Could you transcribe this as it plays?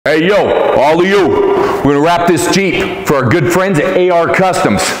Hey yo, all of you, we're gonna wrap this Jeep for our good friends at AR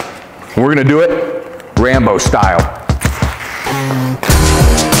Customs. We're gonna do it Rambo style.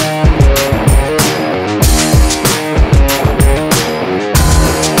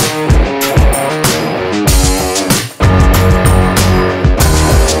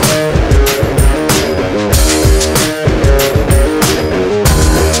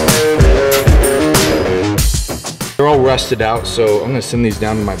 They're all rusted out, so I'm gonna send these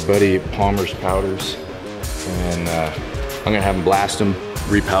down to my buddy Palmer's Powders, and I'm gonna have him blast them,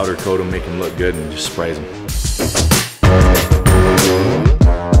 repowder coat them, make them look good, and just sprays them.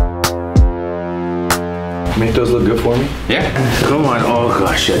 Make those look good for me? Yeah. Come on. Oh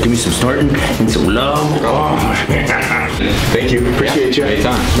gosh, give me some snorting and some love. Oh. Thank you. Appreciate you.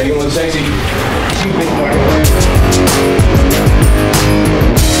 Anytime. Make them look sexy.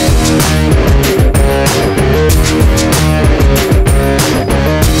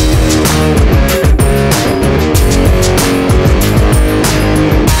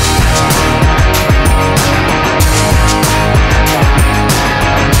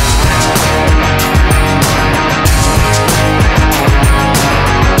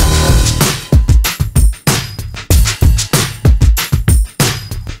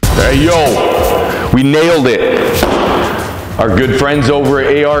 Hey yo, we nailed it. Our good friends over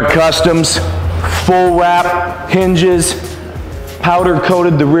at AR Customs, full wrap hinges, powder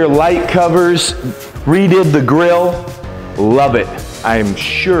coated the rear light covers, redid the grille. Love it. I'm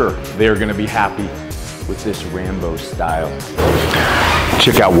sure they're gonna be happy with this Rambo style.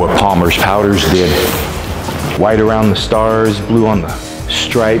 Check out what Palmer's Powders did. White around the stars, blue on the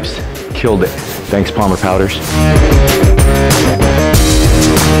stripes. Killed it. Thanks, Palmer Powders.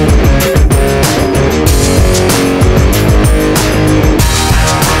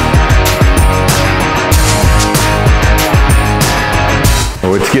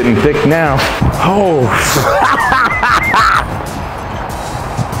 Oh, it's getting thick now. Oh.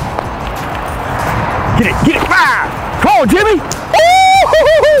 Get it, get it. Ah! Come on, Jimmy.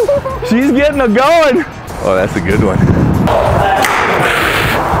 Ooh! She's getting it going. Oh, that's a good one.